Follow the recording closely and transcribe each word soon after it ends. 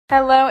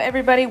Hello,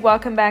 everybody.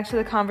 Welcome back to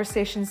the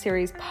Conversation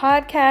Series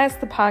podcast,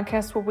 the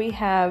podcast where we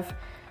have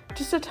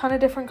just a ton of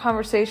different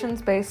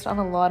conversations based on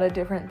a lot of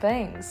different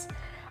things.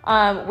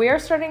 We are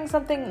starting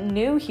something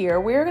new here.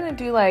 We're going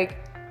to do like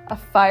a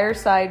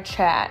fireside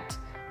chat.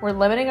 We're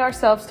limiting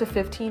ourselves to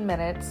 15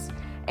 minutes,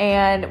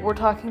 and we're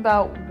talking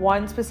about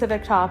one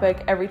specific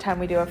topic every time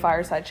we do a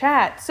fireside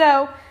chat.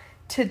 So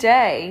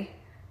today,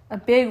 a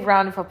big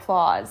round of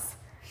applause,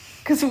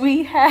 because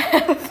we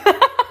have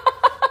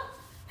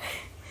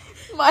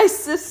my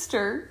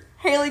sister,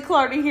 Hailey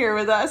Clardy, here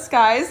with us,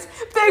 guys.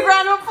 Big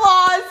round of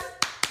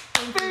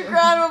applause. Big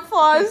round of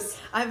applause.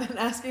 I've been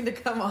asking to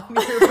come on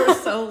here for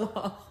so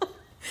long.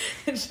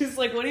 And she's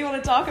like, what do you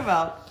want to talk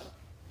about?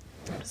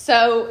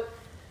 So,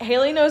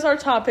 Hailey knows our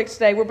topic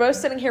today. We're both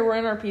sitting here. We're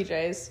in our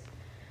PJs.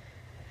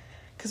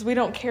 Because we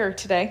don't care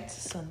today.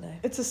 It's a Sunday.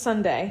 It's a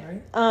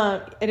Sunday.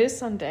 Right? It is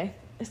Sunday.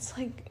 It's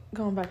like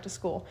going back to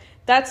school.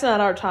 That's not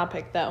our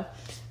topic, though.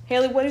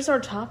 Hailey, what is our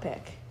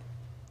topic?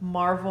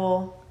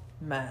 Marvel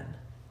men.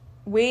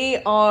 Hailey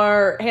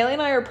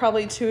and I are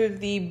probably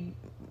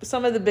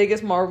some of the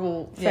biggest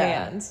Marvel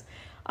fans.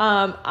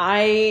 Yeah.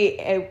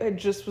 I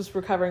just was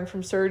recovering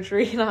from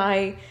surgery, and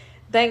I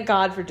thank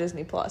God for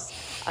Disney Plus.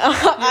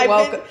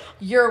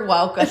 You're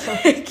welcome.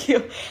 Thank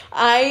you.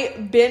 I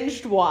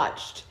binged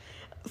watched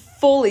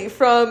fully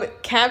from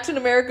Captain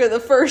America: The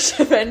First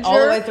Avenger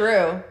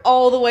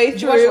all the way through.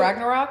 Did you watch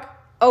Ragnarok?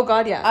 Oh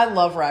God, yeah. I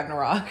love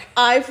Ragnarok.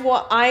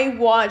 I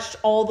watched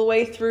all the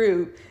way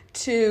through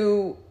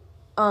to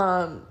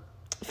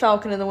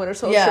Falcon and the Winter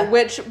Soldier,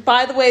 which,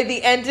 by the way,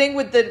 the ending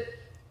with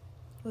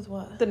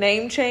what? The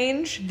name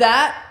change.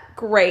 That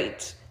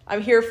great.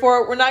 I'm here for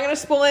it. We're not going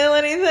to spoil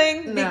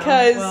anything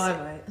because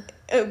I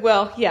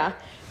might. Yeah.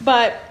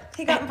 But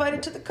he got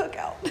invited to the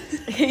cookout.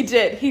 He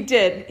did.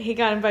 He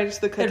got invited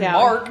to the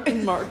cookout.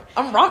 And Mark.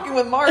 I'm rocking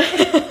with Mark.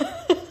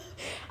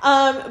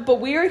 But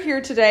we are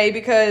here today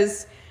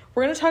because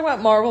we're going to talk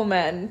about Marvel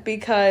men,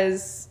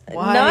 because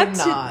not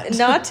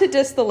to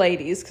diss the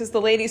ladies, because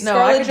the ladies,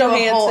 Scarlett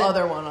Johansson, a whole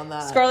other one on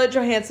that. Scarlett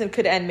Johansson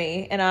could end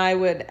me, and I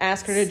would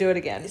ask her to do it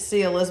again.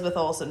 See Elizabeth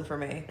Olsen for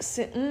me.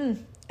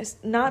 It's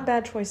not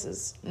bad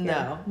choices.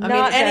 No, I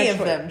mean any of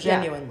them,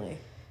 genuinely.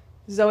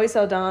 Yeah. Zoe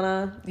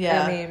Saldana.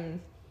 Yeah, I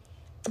mean,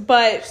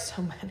 but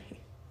so many.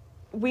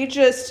 We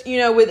just,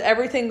 with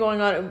everything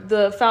going on,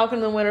 the Falcon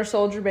and the Winter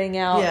Soldier being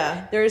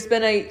out, there's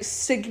been a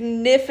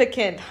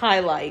significant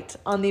highlight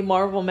on the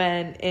Marvel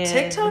men.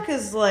 TikTok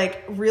is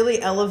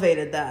really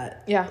elevated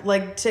that. Yeah.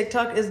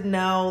 TikTok is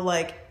now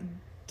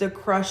the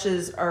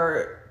crushes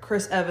are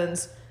Chris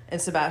Evans and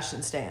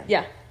Sebastian Stan.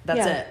 Yeah.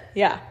 That's it.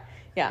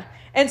 Yeah.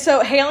 And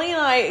so Hailey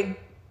and I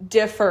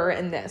differ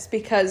in this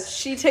because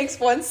she takes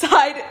one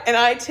side and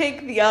I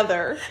take the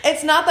other.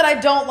 It's not that I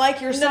don't like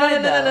your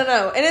side,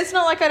 No. And it's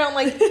not like I don't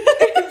like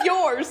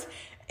yours.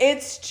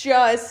 It's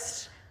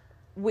just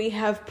we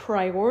have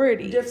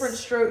priorities. Different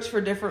strokes for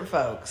different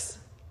folks.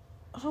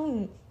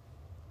 Oh,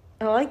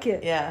 I like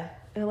it. Yeah.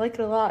 I like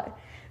it a lot.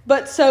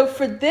 But so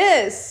for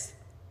this,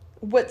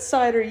 what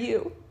side are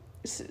you?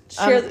 Show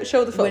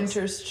the folks.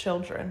 Winter's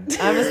children.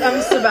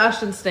 I'm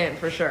Sebastian Stan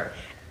for sure.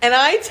 And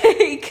I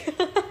take...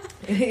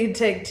 You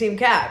take Team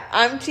Cap.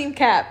 I'm Team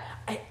Cap.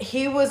 I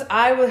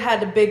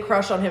had a big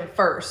crush on him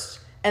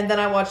first, and then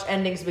I watched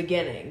Endings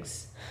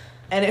Beginnings,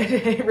 and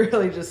it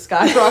really just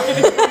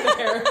skyrocketed from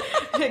there.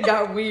 It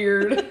got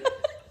weird.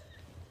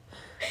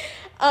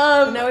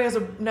 Now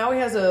he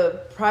has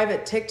a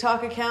private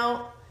TikTok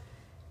account.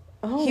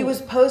 Oh. He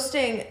was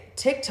posting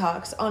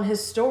TikToks on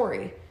his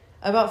story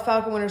about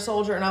Falcon Winter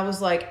Soldier, and I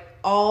was like,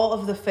 all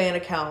of the fan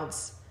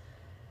accounts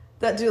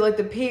that do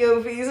the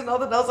POVs and all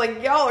that. I was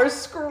like, y'all are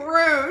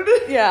screwed.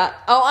 Yeah.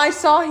 Oh, I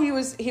saw he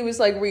was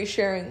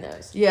resharing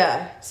those.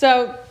 Yeah.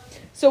 So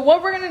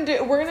what we're going to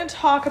do, we're going to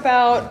talk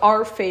about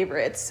our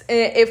favorites.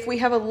 If we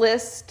have a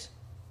list,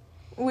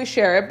 we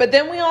share it. But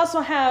then we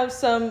also have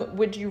some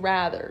would you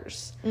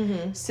rathers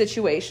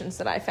situations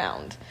that I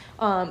found.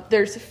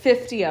 There's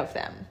 50 of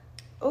them.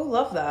 Oh,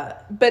 love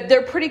that. But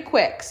they're pretty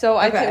quick. So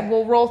I think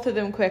we'll roll through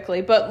them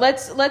quickly. But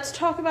let's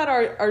talk about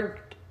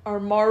our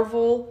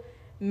Marvel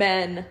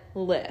men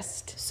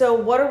list. So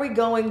what are we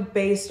going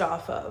based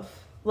off of?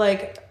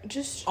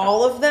 Just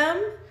all of them?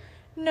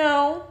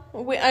 No.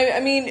 I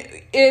mean,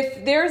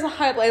 if there's a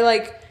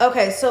highlight,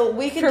 okay, so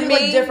we can do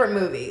different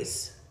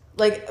movies.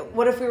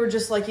 What if we were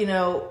just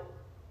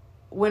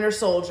Winter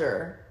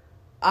Soldier?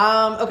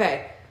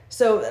 Okay,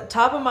 so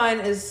top of mine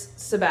is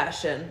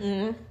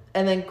Sebastian,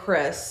 and then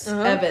Chris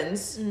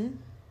Evans. Mm-hmm.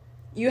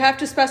 You have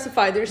to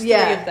specify. There's 3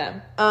 of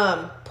them.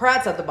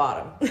 Pratt's at the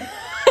bottom.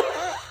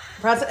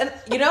 And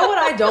you know what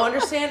I don't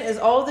understand is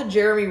all the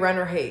Jeremy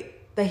Renner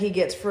hate that he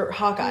gets for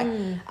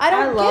Hawkeye.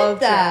 I love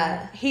get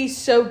that. Him. He's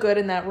so good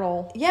in that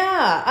role.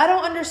 Yeah, I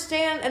don't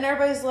understand. And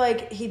everybody's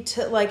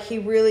he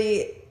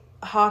really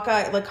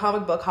Hawkeye,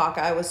 comic book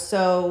Hawkeye was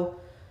so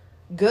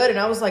good, and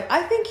I was like,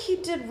 I think he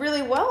did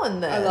really well in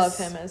this. I love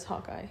him as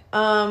Hawkeye.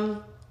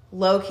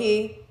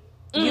 Loki.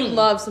 You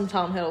love some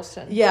Tom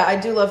Hiddleston. Yeah, I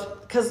do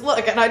love, because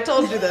look, and I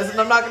told you this,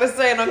 and I'm not going to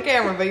say it on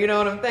camera, but you know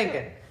what I'm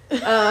thinking.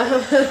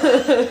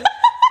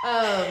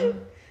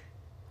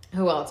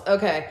 Who else?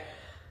 Okay.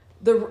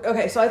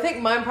 So I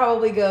think mine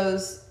probably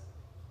goes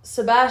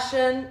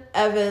Sebastian,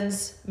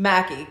 Evans,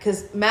 Mackie,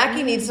 because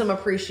Mackie needs some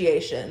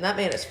appreciation. That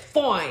man is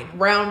fine.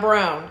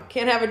 Brown.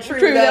 Can't have a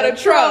tree without a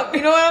trunk.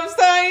 You know what I'm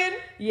saying?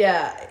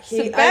 Yeah.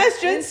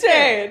 Sebastian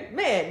Stan.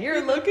 Man,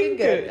 you're looking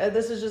good.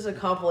 This is just a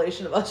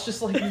compilation of us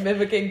just like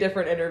mimicking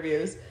different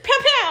interviews. Pow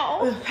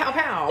pow. Pow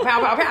pow.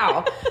 Pow pow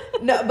pow.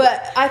 No,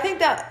 but I think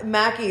that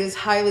Mackie is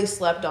highly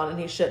slept on and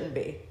he shouldn't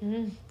be.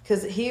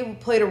 Because he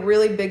played a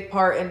really big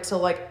part into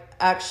like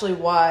actually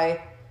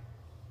why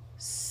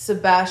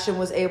Sebastian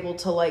was able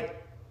to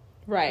like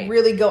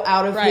really go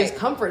out of his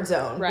comfort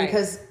zone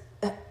because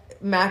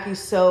Mackie's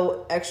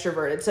so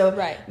extroverted. So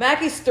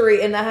Mackie's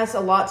 3, and that has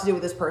a lot to do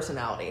with his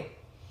personality.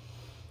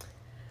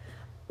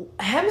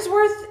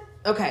 Hemsworth,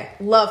 okay,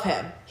 love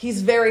him.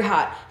 He's very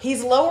hot.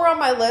 He's lower on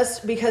my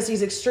list because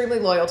he's extremely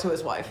loyal to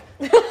his wife.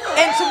 And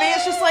to me,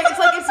 it's just like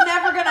it's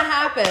never gonna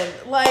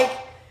happen. Like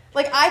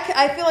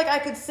I feel like I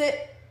could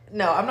sit.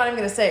 No, I'm not even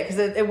gonna say it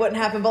because it wouldn't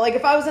happen. But like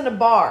if I was in a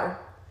bar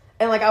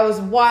and like I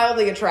was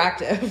wildly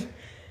attractive,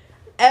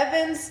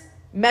 Evans,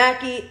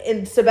 Mackie,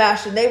 and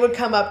Sebastian, they would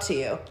come up to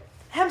you.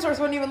 Hemsworth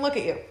wouldn't even look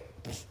at you.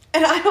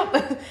 And I don't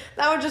know.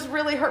 That would just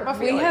really hurt my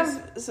feelings. We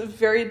have a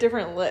very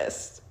different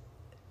list.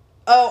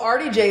 Oh,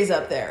 RDJ's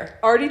up there.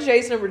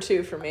 RDJ's number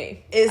 2 for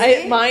me. Is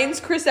he? Mine's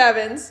Chris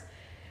Evans.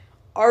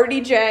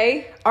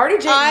 RDJ,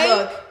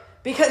 look,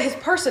 because his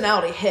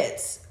personality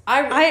hits.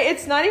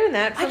 It's not even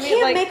that for me. I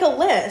can't make a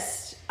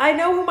list. I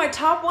know who my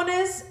top one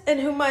is and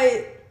who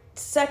my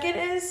second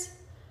is,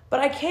 but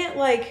I can't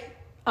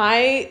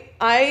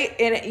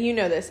and you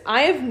know this.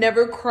 I have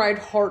never cried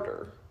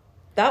harder.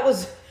 That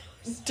was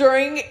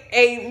during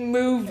a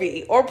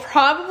movie or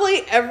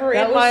probably ever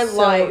in my life. That was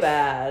so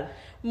bad.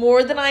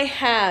 More than I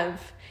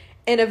have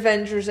in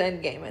Avengers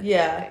Endgame.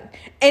 And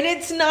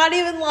it's not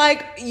even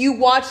like you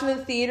watch in the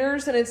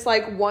theaters and it's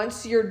like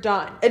once you're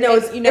done. And no,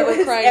 it's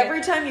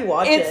every time you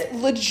watch it. It's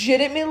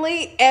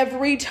legitimately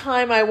every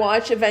time I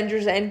watch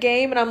Avengers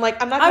Endgame and I'm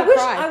like, I'm not going to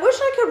cry. I wish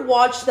I could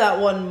watch that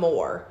one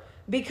more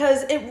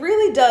because it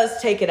really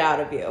does take it out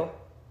of you.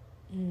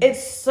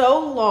 It's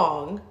so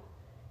long.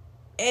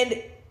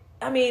 And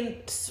I mean,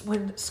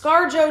 when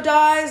ScarJo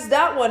dies,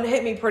 that one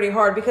hit me pretty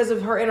hard because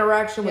of her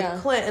interaction with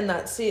Clint in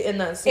that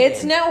scene.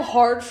 It's now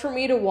hard for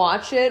me to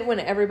watch it when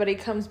everybody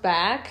comes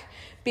back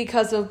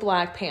because of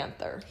Black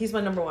Panther. He's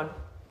my number 1.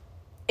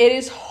 It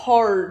is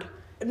hard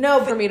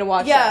for me to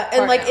watch that.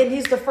 Yeah, and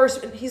he's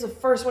the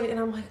first one, and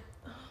I'm like,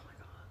 oh my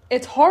God.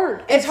 It's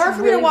hard. It's hard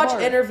for me to watch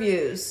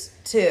interviews,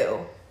 too,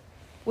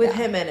 with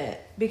him in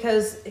it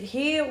because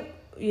he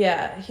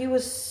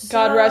was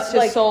God rest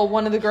his soul,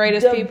 one of the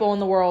greatest people in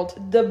the world.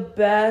 The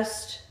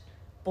best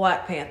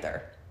Black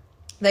Panther.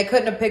 They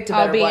couldn't have picked a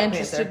better Black Panther. I'll be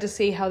interested to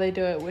see how they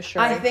do it with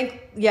Shuri. I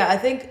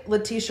think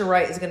Letitia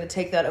Wright is going to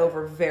take that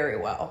over very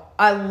well.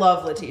 I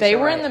love Letitia Wright. They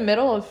were in the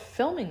middle of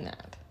filming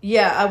that.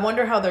 Yeah, I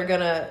wonder how they're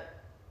going to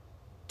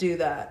do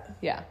that.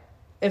 Yeah.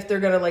 If they're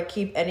going to like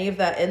keep any of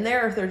that in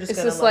there, or if they're just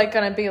going to Is this like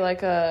going to be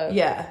like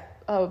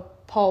a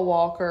Paul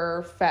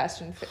Walker,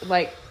 Fast and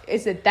like,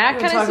 is it that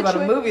kind of situation? Talk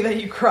about a movie that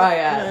you cry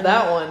at.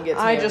 That one gets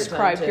me I just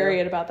cry, too.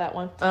 Period, about that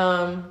one.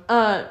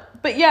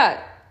 But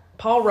yeah.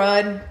 Paul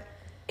Rudd.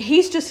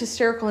 He's just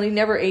hysterical and he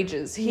never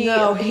ages. He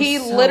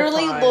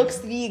literally looks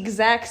the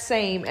exact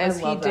same as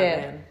he did.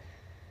 Man.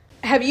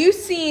 Have you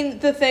seen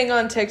the thing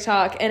on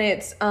TikTok? And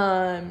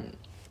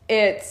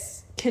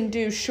it's can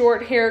do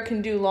short hair,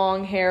 can do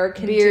long hair,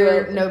 can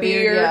do no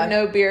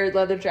beard,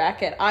 leather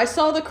jacket. I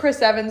saw the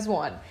Chris Evans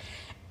one.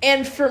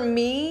 And for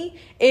me,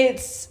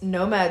 it's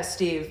Nomad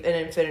Steve in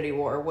Infinity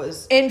War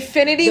was the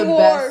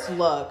best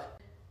look.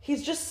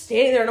 He's just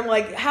standing there, and I'm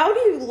like, "How do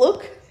you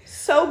look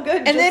so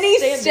good?" And then he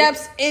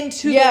steps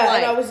into the light.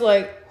 And I was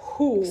like,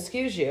 "Who?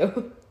 Excuse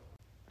you."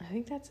 I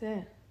think that's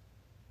it.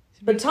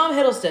 But Tom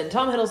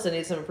Hiddleston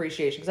needs some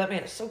appreciation because that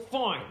man is so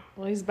fine.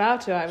 Well, he's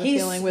about to. I have a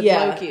feeling with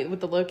Loki, with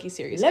the Loki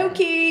series.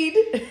 Loki.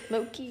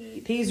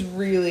 He's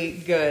really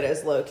good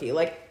as Loki.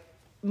 Like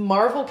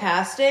Marvel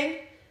casting.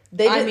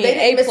 They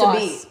didn't miss a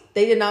beat.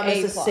 They did not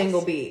miss a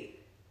single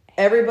beat.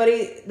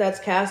 Everybody that's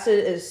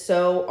casted is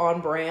so on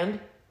brand.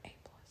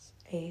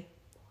 A+.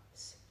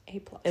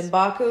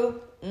 M'Baku.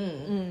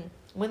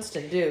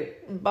 Winston, dude.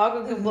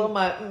 M'Baku can blow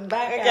my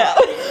back out.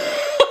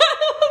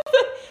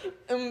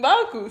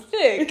 M'Baku,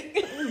 thick.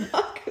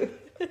 M'Baku.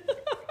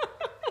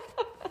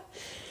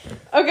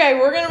 Okay,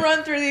 we're going to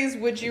run through these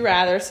would you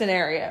rather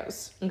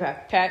scenarios.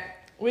 Okay.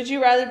 Would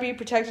you rather be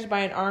protected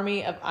by an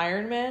army of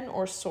Iron Men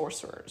or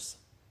sorcerers?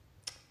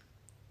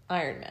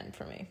 Iron Men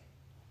for me.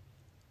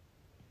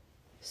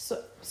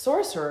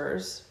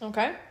 Sorcerers.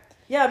 Okay.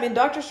 Yeah, I mean,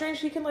 Doctor Strange,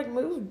 he can, like,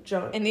 move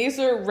junk. And these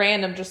are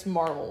random, just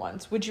Marvel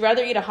ones. Would you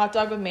rather eat a hot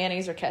dog with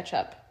mayonnaise or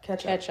ketchup?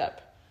 Ketchup.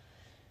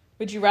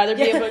 Would you rather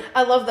be able to...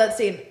 I love that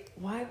scene.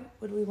 Why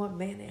would we want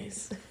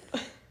mayonnaise?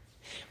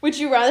 Would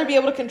you rather be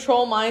able to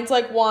control minds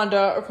like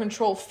Wanda or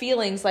control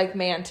feelings like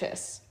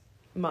Mantis?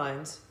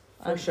 Minds,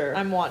 for sure.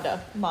 I'm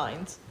Wanda.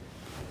 Minds.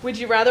 Would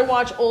you rather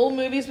watch old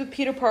movies with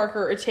Peter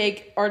Parker or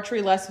take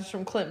archery lessons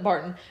from Clint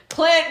Barton?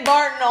 Clint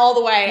Barton all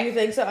the way. You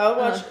think so? I would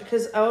watch,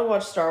 because I would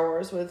watch Star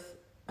Wars with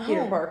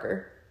Peter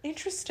Parker.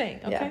 Interesting.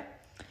 Okay. Yeah.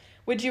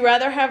 Would you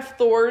rather have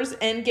Thor's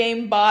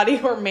endgame body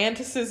or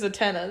Mantis's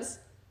antennas?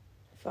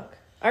 Fuck.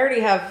 I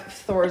already have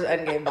Thor's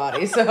endgame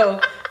body,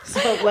 so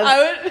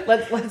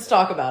let's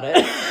talk about it.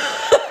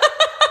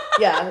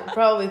 Yeah,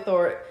 probably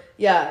Thor.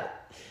 Yeah,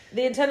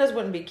 the antennas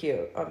wouldn't be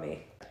cute on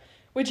me.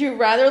 Would you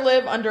rather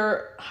live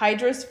under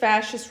Hydra's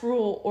fascist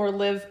rule or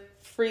live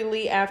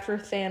freely after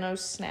Thanos'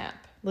 snap?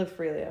 Live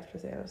freely after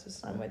Thanos'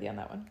 snap. I'm with you on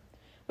that one.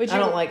 I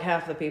don't like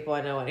half the people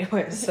I know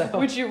anyway, so.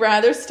 Would you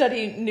rather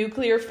study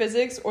nuclear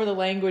physics or the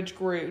language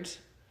Groot?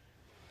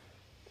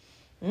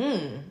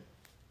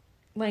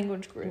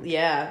 Language Groot.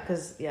 Yeah,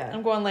 because,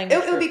 I'm going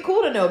language It would be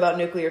cool to know about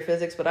nuclear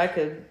physics, but I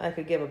could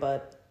give a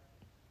butt.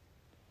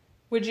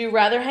 Would you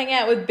rather hang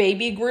out with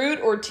Baby Groot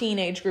or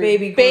Teenage Groot?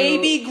 Baby Groot.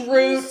 Baby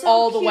Groot So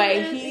all the cute.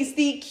 way. He's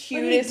the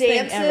cutest When he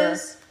thing ever.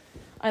 dances.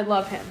 I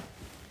love him.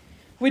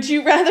 Would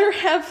you rather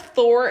have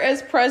Thor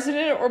as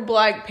president or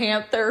Black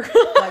Panther?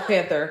 Black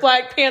Panther.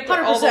 Black Panther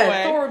 100%. all the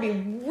way. Thor would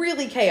be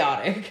really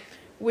chaotic.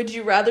 Would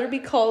you rather be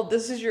called,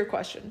 this is your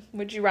question,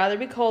 would you rather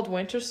be called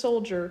Winter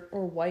Soldier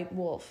or White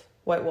Wolf?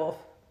 White Wolf.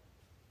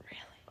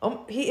 Really?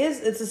 He is.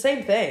 It's the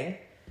same thing.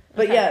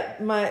 But Okay. yeah,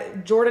 my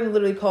Jordan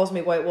literally calls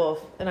me White Wolf,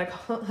 and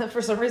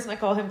for some reason I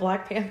call him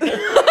Black Panther.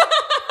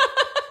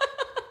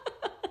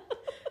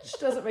 Which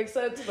doesn't make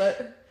sense,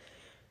 but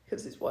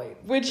because he's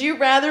white. Would you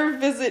rather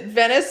visit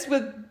Venice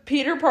with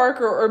Peter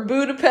Parker or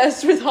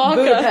Budapest with Hawkeye?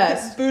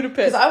 Budapest. Budapest.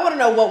 Because I want to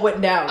know what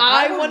went down.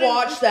 I would wanna-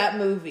 watch that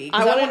movie.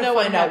 I I wanna want to know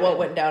what find out what happened.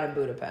 went down in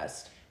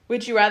Budapest.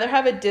 Would you rather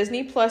have a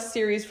Disney Plus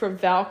series for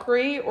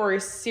Valkyrie or a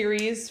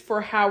series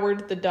for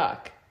Howard the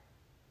Duck?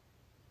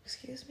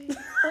 Excuse me?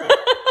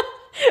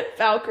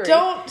 Valkyrie.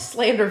 Don't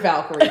slander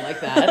Valkyrie like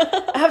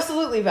that.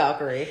 Absolutely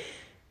Valkyrie.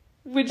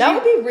 Would That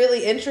would be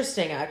really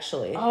interesting,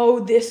 actually. Oh,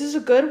 this is a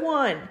good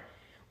one.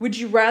 Would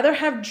you rather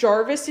have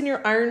Jarvis in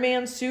your Iron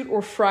Man suit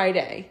or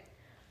Friday?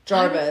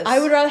 Jarvis. I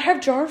would rather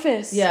have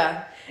Jarvis.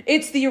 Yeah.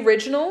 It's the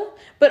original,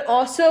 but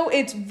also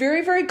it's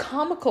very, very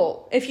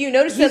comical. If you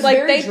notice He's that, like,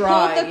 very they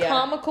dry, pulled the yeah.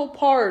 comical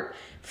part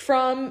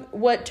from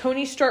what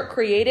Tony Stark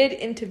created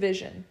into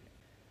Vision.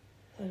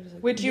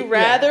 Would you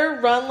rather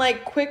run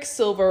like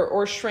Quicksilver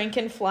or shrink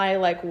and fly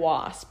like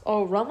Wasp?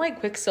 Oh, run like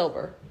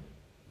Quicksilver.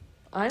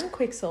 I'm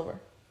Quicksilver.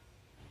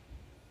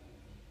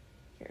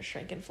 You're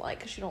shrink and fly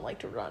because you don't like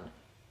to run.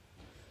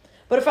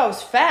 But if I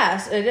was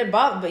fast, it didn't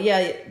bother. But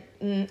yeah,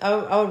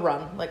 I would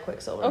run like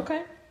Quicksilver.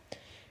 Okay.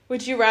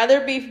 Would you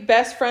rather be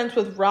best friends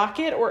with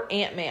Rocket or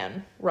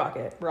Ant-Man?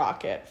 Rocket.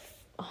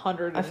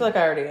 100. I feel like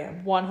I already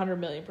am.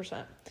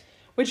 100,000,000%.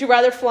 Would you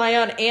rather fly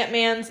on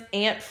Ant-Man's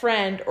ant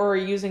friend or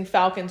using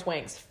Falcon's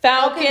wings?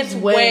 Falcon's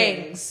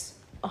wings.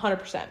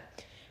 100%.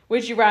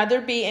 Would you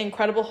rather be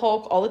Incredible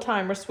Hulk all the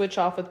time or switch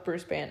off with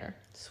Bruce Banner?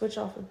 Switch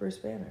off with Bruce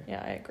Banner.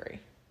 Yeah, I agree.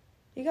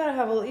 You gotta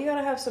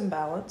have some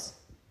balance.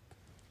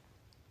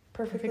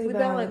 Perfectly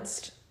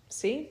balanced.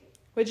 See?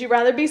 Would you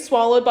rather be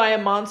swallowed by a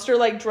monster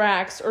like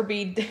Drax or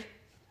be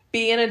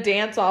in a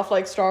dance-off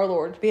like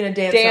Star-Lord? Be in a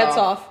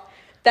dance-off.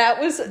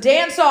 That was...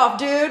 Dance-off,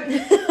 dude!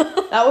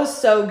 That was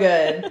so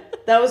good.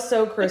 That was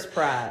so Chris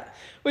Pratt.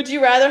 Would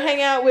you rather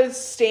hang out with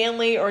Stan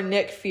Lee or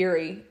Nick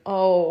Fury?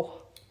 Oh.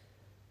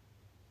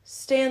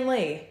 Stan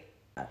Lee.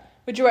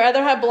 Would you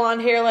rather have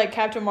blonde hair like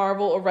Captain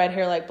Marvel or red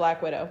hair like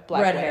Black Widow?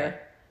 Red Widow.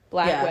 hair.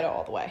 Black Widow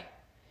all the way.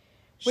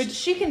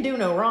 She can do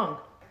no wrong.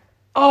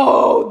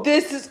 Oh,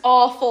 this is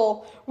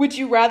awful. Would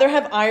you rather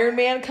have Iron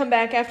Man come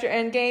back after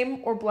Endgame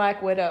or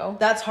Black Widow?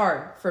 That's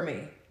hard for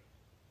me.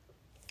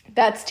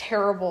 That's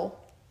terrible.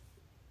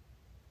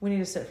 We need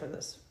to sit for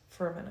this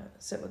for a minute.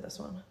 Sit with this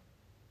one.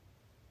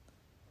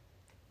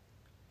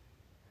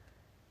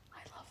 I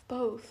love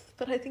both,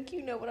 but I think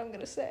you know what I'm going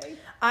to say.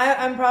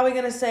 I'm probably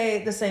going to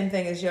say the same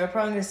thing as you. I'm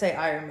probably going to say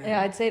Iron Man.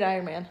 Yeah, I'd say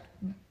Iron Man.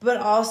 But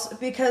also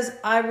because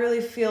I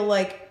really feel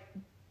like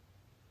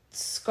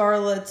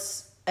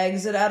Scarlett's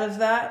exit out of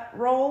that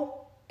role.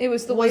 It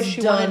was the way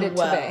she wanted it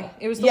to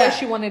be. It was the way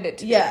she wanted it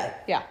to be. Yeah.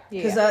 Yeah.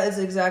 Because that is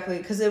exactly,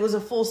 because it was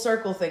a full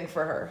circle thing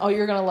for her. Oh,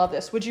 you're going to love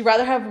this. Would you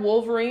rather have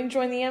Wolverine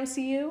join the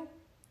MCU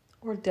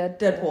or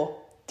Deadpool?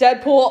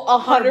 Deadpool,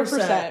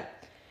 100%.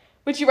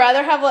 Would you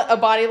rather have a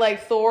body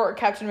like Thor or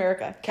Captain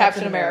America?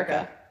 Captain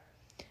America.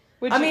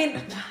 No,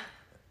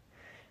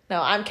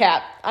 I'm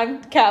Cap.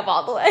 I'm Cap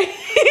all the way.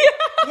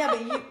 Yeah,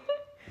 but you...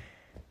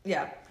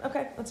 Yeah,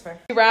 okay, that's fair.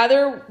 Would you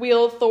rather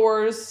wield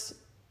Thor's...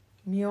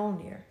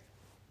 Mjolnir.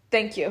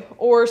 Thank you.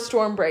 Or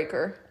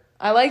Stormbreaker?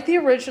 I like the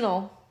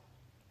original.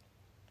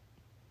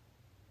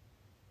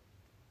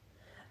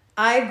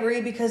 I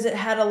agree because it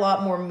had a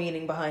lot more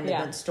meaning behind it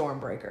Yeah. than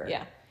Stormbreaker.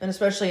 Yeah. And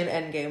especially in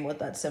Endgame, what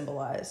that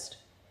symbolized.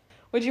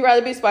 Would you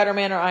rather be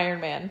Spider-Man or Iron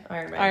Man?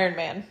 Iron Man. Iron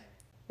Man.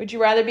 Would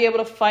you rather be able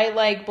to fight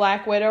like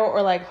Black Widow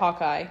or like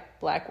Hawkeye?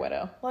 Black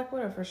Widow. Black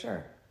Widow for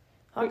sure.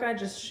 Hawkeye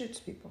just shoots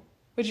people.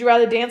 Would you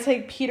rather dance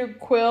like Peter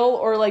Quill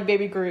or like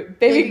Baby Groot?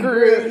 Baby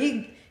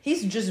Groot.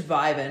 He's just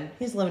vibing.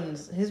 He's living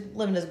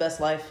his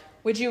best life.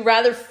 Would you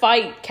rather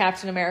fight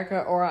Captain America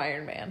or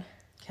Iron Man?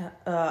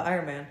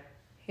 Iron Man.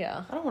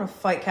 Yeah. I don't want to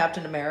fight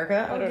Captain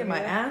America. I would get my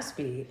either. ass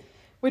beat.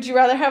 Would you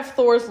rather have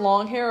Thor's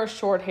long hair or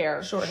short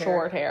hair?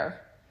 Short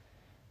hair.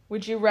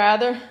 Would you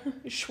rather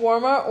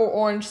shawarma or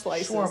orange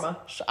slices? Shawarma.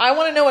 I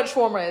want to know what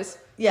shawarma is.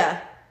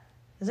 Yeah.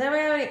 Does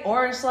anybody have any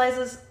orange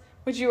slices?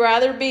 Would you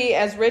rather be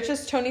as rich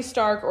as Tony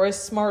Stark or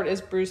as smart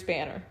as Bruce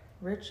Banner?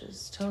 Rich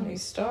as Tony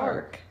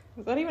Stark.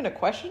 Is that even a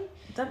question?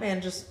 That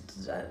man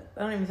just... I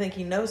don't even think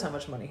he knows how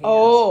much money he has.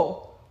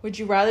 Oh. Would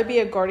you rather be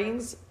a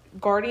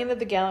Guardian of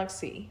the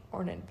Galaxy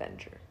or an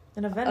Avenger?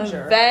 An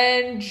Avenger.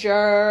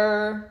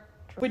 Avenger.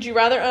 Would you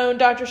rather own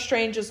Doctor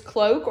Strange's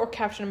cloak or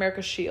Captain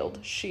America's shield?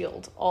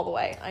 Shield, all the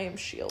way. I am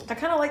shield. I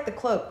kind of like the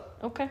cloak.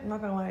 Okay. I'm not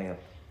going to lie to you.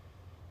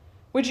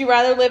 Would you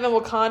rather live in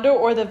Wakanda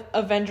or the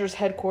Avengers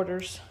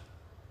headquarters?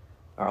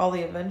 Are all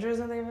the Avengers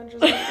in the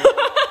Avengers?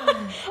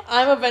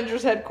 I'm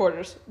Avengers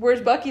headquarters.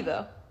 Where's Bucky,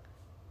 though?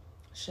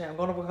 Shit, I'm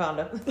going to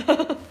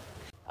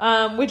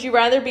Wakanda. Would you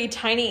rather be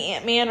tiny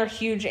Ant-Man or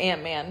huge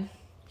Ant-Man?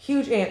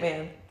 Huge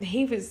Ant-Man.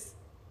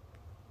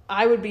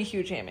 I would be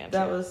huge Ant-Man, too.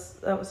 That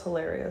was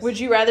hilarious. Would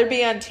you rather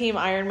be on Team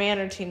Iron Man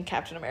or Team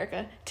Captain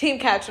America? Team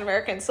Captain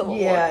America in Civil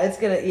War. Yeah, it's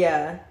gonna...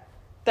 Yeah.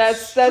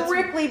 That's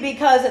strictly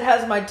because it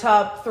has my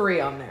top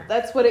 3 on there.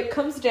 That's what it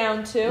comes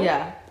down to.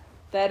 Yeah.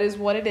 That is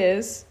what it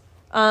is.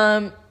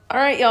 All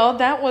right, y'all.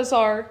 That was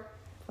our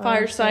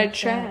Fireside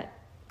chat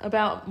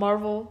about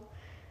Marvel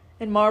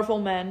and Marvel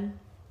men.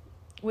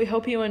 We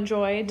hope you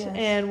enjoyed,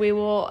 and we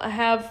will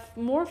have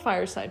more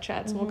Fireside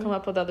chats, and we'll come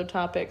up with other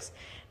topics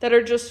that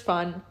are just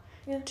fun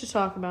to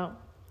talk about.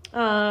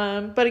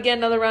 But again,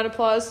 another round of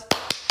applause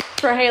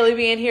for Hailey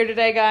being here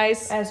today,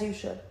 guys. As you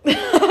should.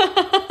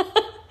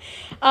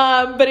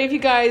 But if you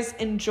guys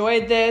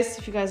enjoyed this,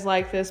 if you guys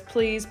like this,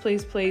 please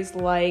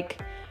like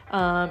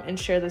and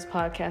share this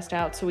podcast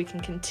out so we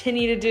can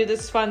continue to do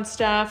this fun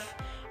stuff.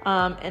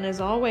 And as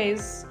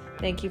always,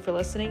 thank you for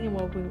listening, and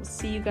we will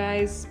see you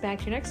guys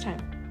back here next time.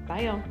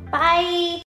 Bye, y'all. Bye.